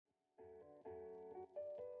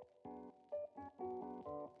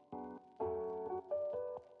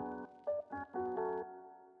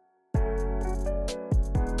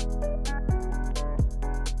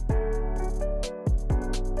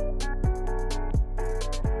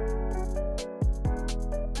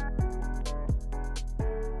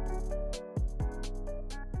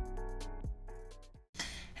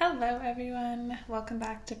Hello, everyone. Welcome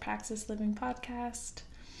back to Praxis Living Podcast.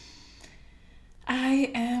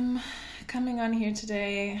 I am coming on here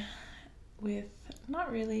today with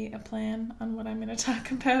not really a plan on what I'm going to talk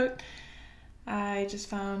about. I just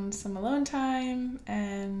found some alone time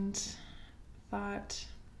and thought,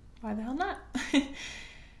 why the hell not?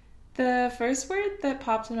 The first word that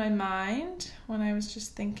popped in my mind when I was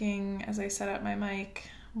just thinking as I set up my mic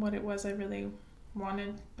what it was I really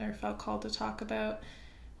wanted or felt called to talk about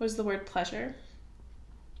was the word pleasure.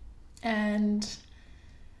 And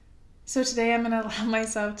so today I'm going to allow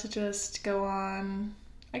myself to just go on,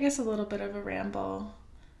 I guess, a little bit of a ramble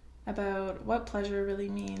about what pleasure really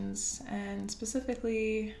means, and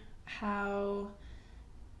specifically how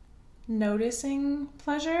noticing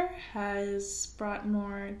pleasure has brought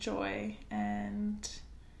more joy and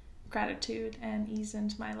gratitude and ease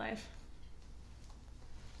into my life.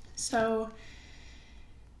 So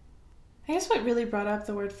I guess what really brought up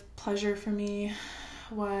the word pleasure for me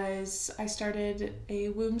was I started a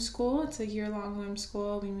womb school. It's a year-long womb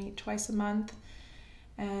school. We meet twice a month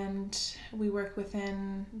and we work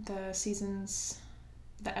within the seasons,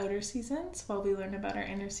 the outer seasons, while we learn about our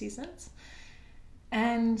inner seasons.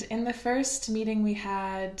 And in the first meeting we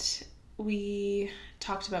had, we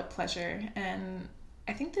talked about pleasure. And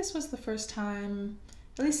I think this was the first time,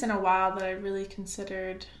 at least in a while, that I really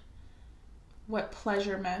considered what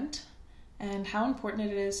pleasure meant and how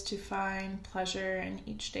important it is to find pleasure in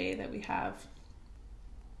each day that we have.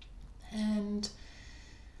 And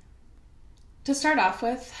to start off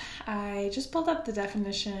with, I just pulled up the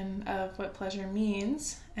definition of what pleasure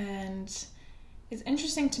means, and it's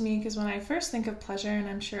interesting to me because when I first think of pleasure, and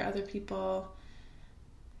I'm sure other people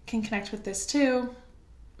can connect with this too,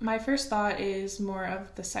 my first thought is more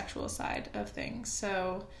of the sexual side of things.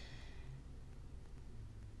 So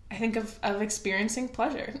I think of experiencing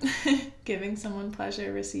pleasure, giving someone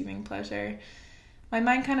pleasure, receiving pleasure. My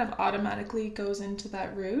mind kind of automatically goes into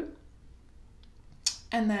that route.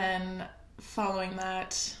 And then following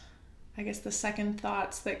that, I guess the second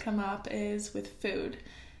thoughts that come up is with food.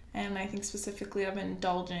 And I think specifically of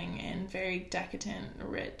indulging in very decadent,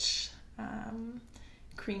 rich,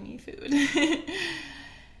 creamy food.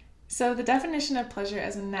 So the definition of pleasure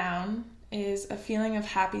as a noun is a feeling of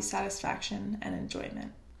happy satisfaction and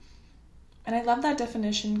enjoyment. And I love that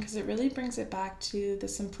definition because it really brings it back to the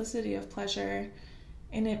simplicity of pleasure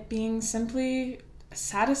in it being simply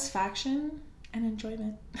satisfaction and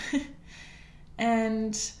enjoyment.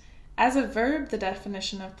 And as a verb, the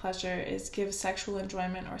definition of pleasure is give sexual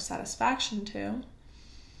enjoyment or satisfaction to.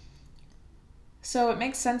 So it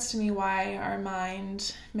makes sense to me why our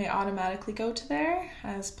mind may automatically go to there,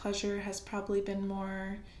 as pleasure has probably been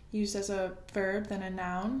more used as a verb than a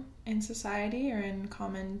noun in society or in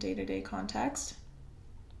common day-to-day context.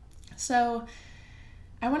 So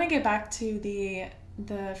I want to get back to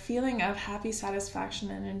the feeling of happy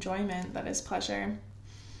satisfaction and enjoyment that is pleasure.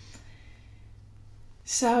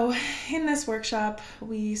 So in this workshop,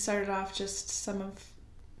 we started off just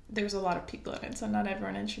there's a lot of people in it, so not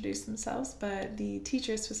everyone introduced themselves, but the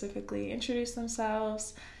teachers specifically introduced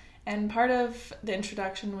themselves. And part of the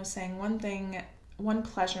introduction was saying one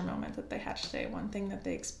pleasure moment that they had today, one thing that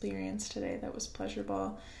they experienced today that was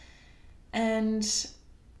pleasurable. And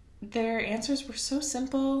their answers were so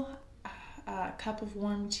simple. A cup of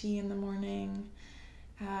warm tea in the morning,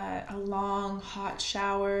 a long hot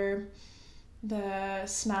shower, the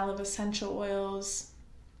smell of essential oils.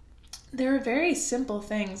 They were very simple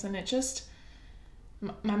things, and it just,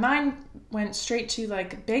 my mind went straight to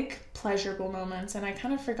like big pleasurable moments, and I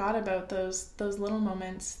kind of forgot about those little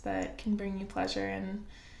moments that can bring you pleasure. And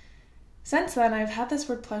since then I've had this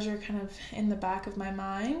word pleasure kind of in the back of my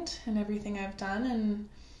mind and everything I've done, and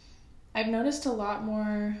I've noticed a lot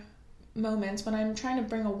more moments when I'm trying to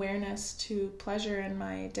bring awareness to pleasure in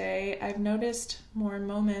my day. I've noticed more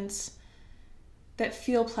moments that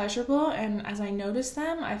feel pleasurable, and as I notice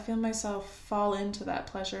them, I feel myself fall into that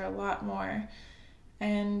pleasure a lot more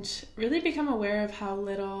and really become aware of how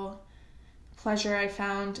little pleasure I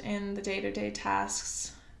found in the day-to-day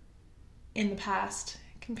tasks in the past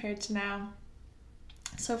compared to now.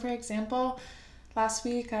 So for example, last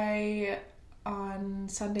week on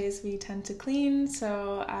Sundays we tend to clean,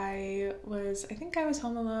 so I think I was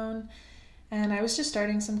home alone and I was just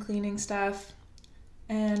starting some cleaning stuff.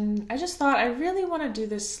 And I just thought, I really want to do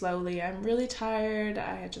this slowly. I'm really tired.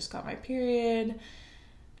 I had just got my period.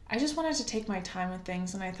 I just wanted to take my time with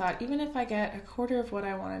things. And I thought, even if I get a quarter of what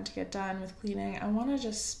I wanted to get done with cleaning, I want to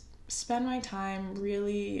just spend my time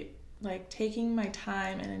really like taking my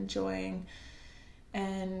time and enjoying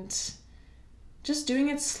and just doing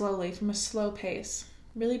it slowly from a slow pace.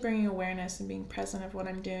 really bringing awareness and being present of what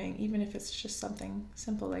I'm doing, even if it's just something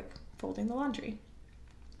simple like folding the laundry.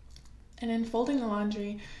 And in folding the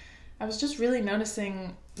laundry, I was just really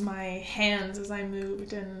noticing my hands as I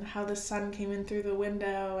moved and how the sun came in through the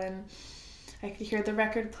window, and I could hear the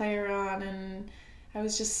record player on, and I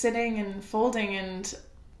was just sitting and folding, and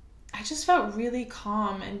I just felt really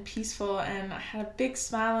calm and peaceful, and I had a big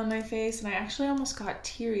smile on my face, and I actually almost got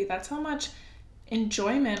teary. That's how much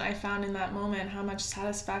enjoyment I found in that moment, how much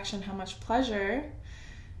satisfaction, how much pleasure,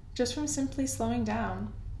 just from simply slowing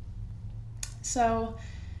down. So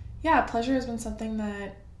yeah, pleasure has been something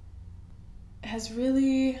that has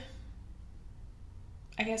really,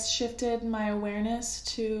 I guess, shifted my awareness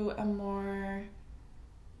to a more,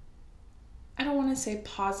 I don't want to say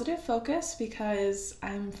positive focus, because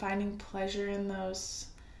I'm finding pleasure in those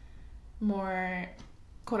more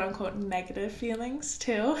quote unquote negative feelings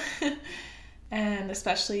too. And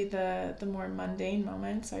especially the more mundane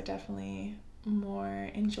moments are definitely more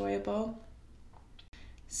enjoyable.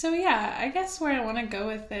 So yeah, I guess where I want to go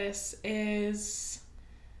with this is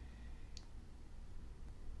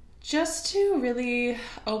just to really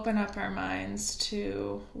open up our minds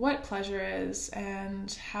to what pleasure is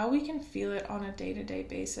and how we can feel it on a day-to-day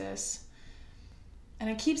basis. And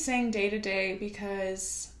I keep saying day-to-day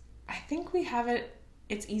because I think we have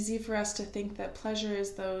it's easy for us to think that pleasure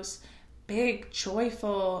is those big,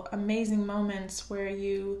 joyful, amazing moments where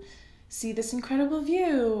you see this incredible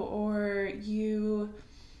view, or you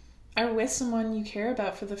are with someone you care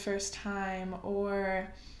about for the first time, or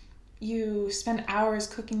you spend hours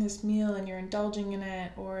cooking this meal and you're indulging in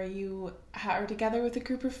it, or you are together with a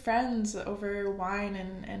group of friends over wine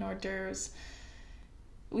and hors d'oeuvres.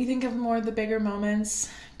 We think of more of the bigger moments,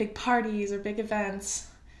 big parties or big events,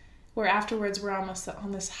 where afterwards we're almost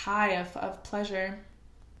on this high of pleasure.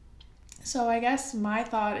 So I guess my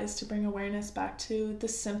thought is to bring awareness back to the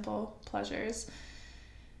simple pleasures.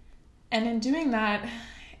 And in doing that,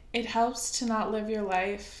 it helps to not live your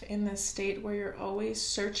life in this state where you're always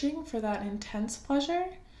searching for that intense pleasure.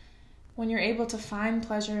 When you're able to find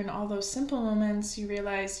pleasure in all those simple moments, you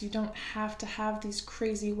realize you don't have to have these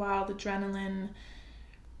crazy, wild, adrenaline,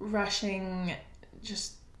 rushing,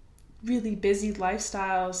 just really busy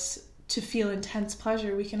lifestyles to feel intense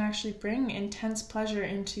pleasure. We can actually bring intense pleasure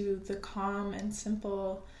into the calm and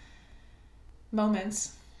simple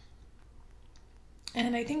moments.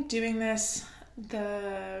 And I think doing this,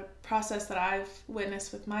 the process that I've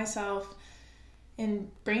witnessed with myself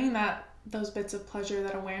in bringing those bits of pleasure,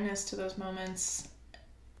 that awareness to those moments,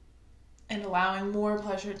 and allowing more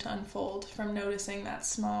pleasure to unfold from noticing that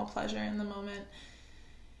small pleasure in the moment,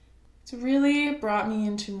 it's really brought me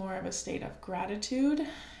into more of a state of gratitude,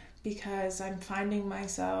 because I'm finding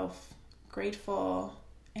myself grateful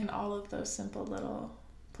in all of those simple little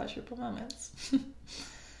pleasurable moments.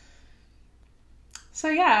 So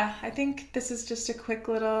yeah, I think this is just a quick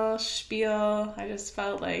little spiel. I just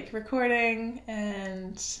felt like recording,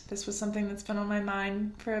 and this was something that's been on my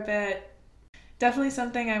mind for a bit. Definitely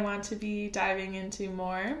something I want to be diving into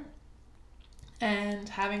more and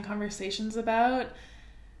having conversations about.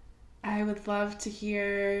 I would love to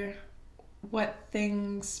hear what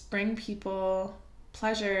things bring people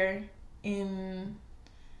pleasure in,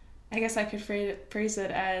 I guess I could phrase it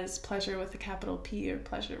as pleasure with a capital P or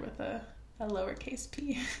pleasure with a lowercase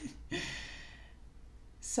p.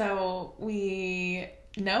 So we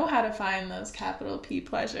know how to find those capital P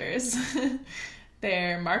pleasures.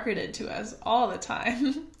 They're marketed to us all the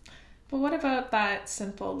time. But what about that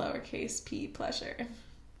simple lowercase p pleasure?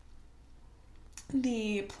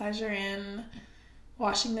 The pleasure in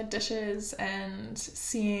washing the dishes and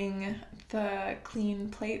seeing the clean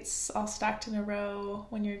plates all stacked in a row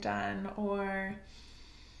when you're done, or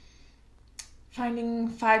finding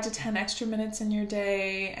 5 to 10 extra minutes in your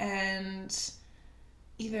day and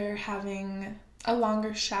either having a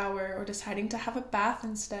longer shower or deciding to have a bath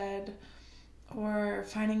instead, or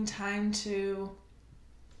finding time to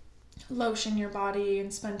lotion your body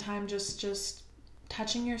and spend time just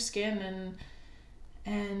touching your skin,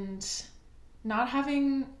 and not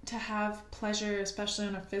having to have pleasure, especially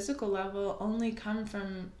on a physical level, only come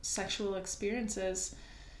from sexual experiences.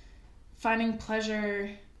 Finding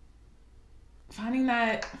pleasure, finding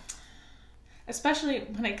that, especially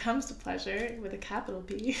when it comes to pleasure with a capital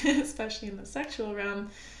P, especially in the sexual realm,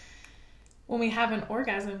 when we have an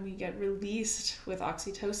orgasm, we get released with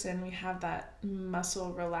oxytocin. We have that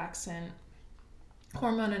muscle relaxant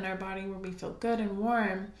hormone in our body where we feel good and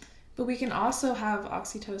warm. But we can also have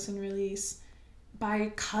oxytocin release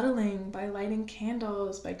by cuddling, by lighting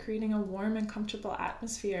candles, by creating a warm and comfortable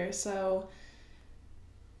atmosphere. So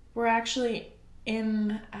we're actually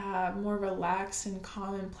in a more relaxed and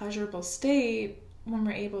calm and pleasurable state when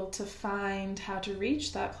we're able to find how to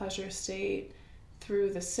reach that pleasure state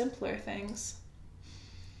through the simpler things.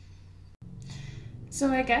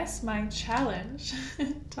 So I guess my challenge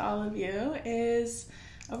to all of you is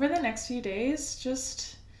over the next few days,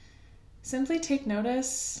 just simply take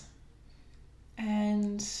notice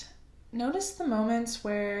and notice the moments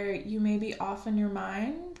where you may be off in your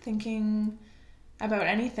mind thinking about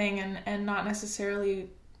anything and not necessarily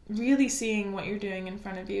really seeing what you're doing in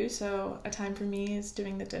front of you. So a time for me is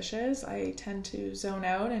doing the dishes. I tend to zone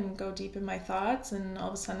out and go deep in my thoughts, and all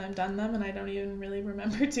of a sudden I've done them and I don't even really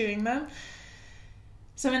remember doing them.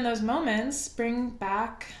 So in those moments, bring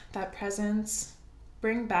back that presence,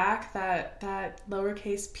 bring back that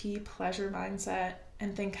lowercase p pleasure mindset,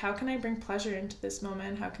 and think, how can I bring pleasure into this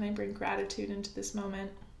moment? How can I bring gratitude into this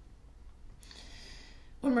moment?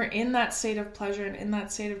 When we're in that state of pleasure and in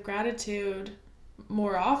that state of gratitude,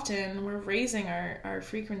 more often we're raising our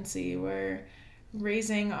frequency, we're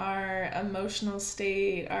raising our emotional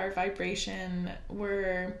state, our vibration,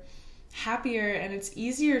 we're happier, and it's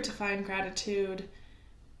easier to find gratitude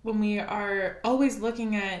when we are always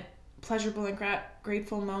looking at pleasurable and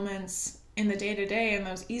grateful moments in the day-to-day, and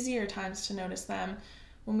those easier times to notice them.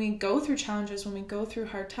 When we go through challenges, when we go through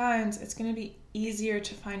hard times, it's going to be easier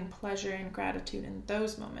to find pleasure and gratitude in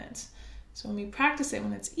those moments. So when we practice it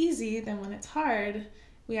when it's easy, then when it's hard,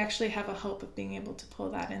 we actually have a hope of being able to pull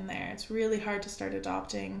that in there. It's really hard to start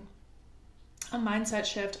adopting a mindset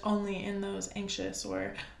shift only in those anxious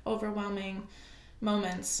or overwhelming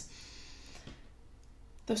moments,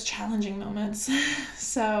 those challenging moments.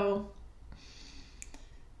 So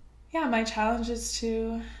yeah, my challenge is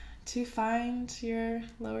to find your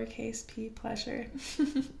lowercase p pleasure.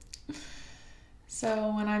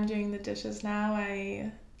 So when I'm doing the dishes now,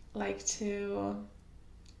 I like to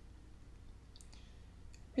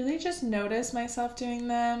really just notice myself doing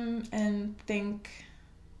them and think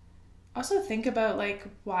about like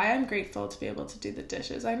why I'm grateful to be able to do the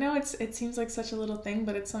dishes. I know it seems like such a little thing,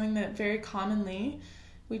 but it's something that very commonly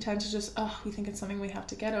we tend to just, we think it's something we have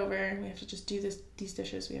to get over. We have to just do these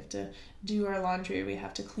dishes. We have to do our laundry. We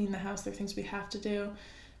have to clean the house. There are things we have to do.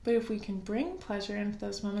 But if we can bring pleasure into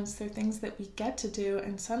those moments, they're things that we get to do,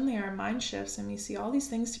 and suddenly our mind shifts and we see all these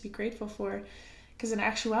things to be grateful for. Because in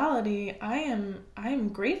actuality, I am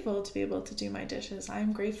grateful to be able to do my dishes.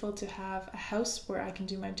 I'm grateful to have a house where I can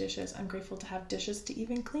do my dishes. I'm grateful to have dishes to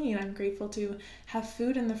even clean. I'm grateful to have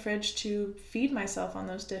food in the fridge to feed myself on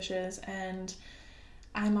those dishes. And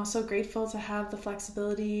I'm also grateful to have the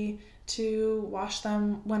flexibility to wash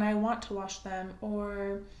them when I want to wash them,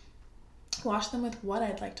 or wash them with what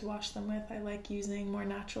I'd like to wash them with. I like using more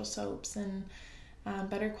natural soaps and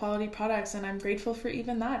better quality products, and I'm grateful for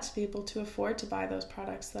even that, to be able to afford to buy those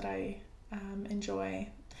products that I enjoy.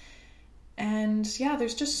 And yeah,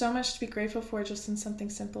 there's just so much to be grateful for just in something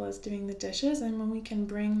simple as doing the dishes. And when we can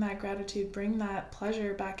bring that gratitude, bring that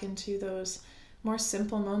pleasure back into those more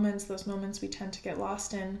simple moments, those moments we tend to get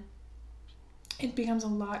lost in, it becomes a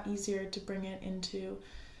lot easier to bring it into,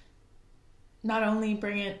 not only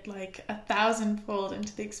bring it like 1,000-fold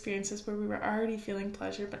into the experiences where we were already feeling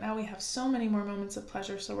pleasure, but now we have so many more moments of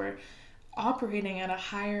pleasure, so we're operating at a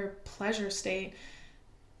higher pleasure state.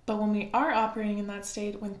 But when we are operating in that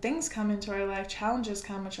state, when things come into our life, challenges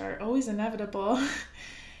come, which are always inevitable,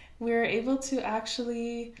 we're able to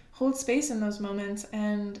actually hold space in those moments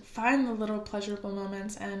and find the little pleasurable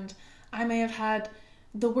moments. And I may have had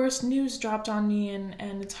the worst news dropped on me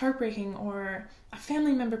and it's heartbreaking, or a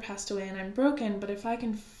family member passed away and I'm broken, but if I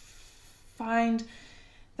can find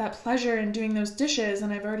that pleasure in doing those dishes,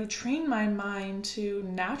 and I've already trained my mind to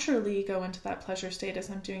naturally go into that pleasure state as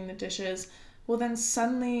I'm doing the dishes, well then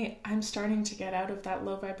suddenly I'm starting to get out of that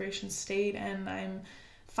low vibration state, and I'm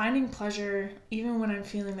finding pleasure even when I'm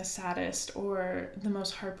feeling the saddest or the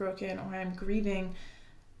most heartbroken or I'm grieving.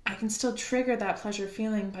 I can still trigger that pleasure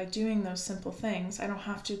feeling by doing those simple things. I don't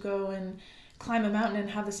have to go and climb a mountain and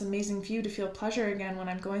have this amazing view to feel pleasure again when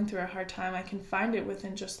I'm going through a hard time. I can find it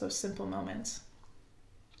within just those simple moments.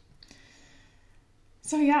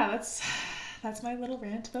 So yeah, that's my little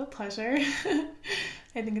rant about pleasure.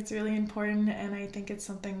 I think it's really important, and I think it's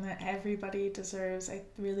something that everybody deserves. I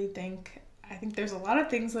think there's a lot of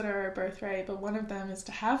things that are our birthright, but one of them is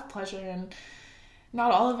to have pleasure, and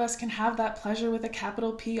not all of us can have that pleasure with a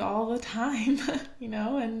capital P all the time,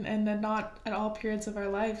 and not at all periods of our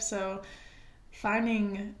life. So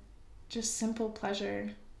finding just simple pleasure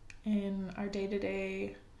in our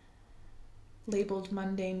day-to-day labeled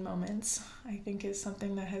mundane moments, I think is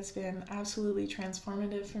something that has been absolutely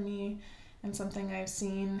transformative for me, and something I've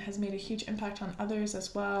seen has made a huge impact on others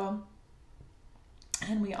as well.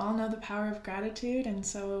 And we all know the power of gratitude, and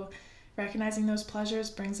so recognizing those pleasures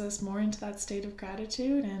brings us more into that state of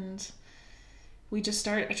gratitude, and we just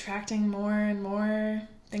start attracting more and more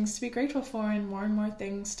things to be grateful for and more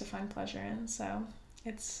things to find pleasure in. So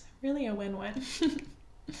it's really a win-win.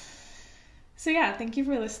 So yeah, thank you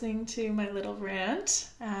for listening to my little rant.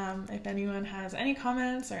 If anyone has any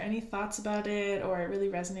comments or any thoughts about it, or it really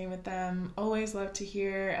resonated with them, always love to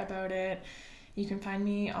hear about it. You can find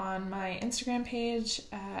me on my Instagram page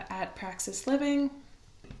at Praxis Living.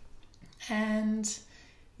 And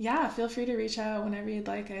yeah, feel free to reach out whenever you'd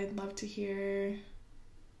like. I'd love to hear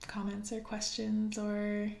comments or questions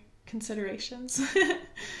or considerations.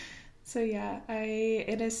 So yeah,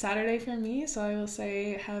 it is Saturday for me, so I will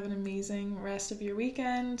say have an amazing rest of your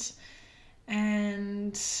weekend,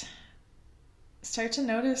 and start to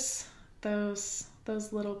notice those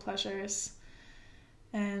little pleasures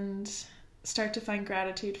and start to find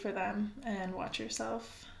gratitude for them, and watch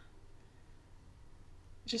yourself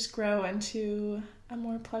just grow into a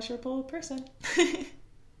more pleasurable person.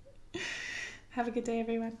 Have a good day,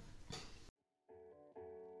 everyone.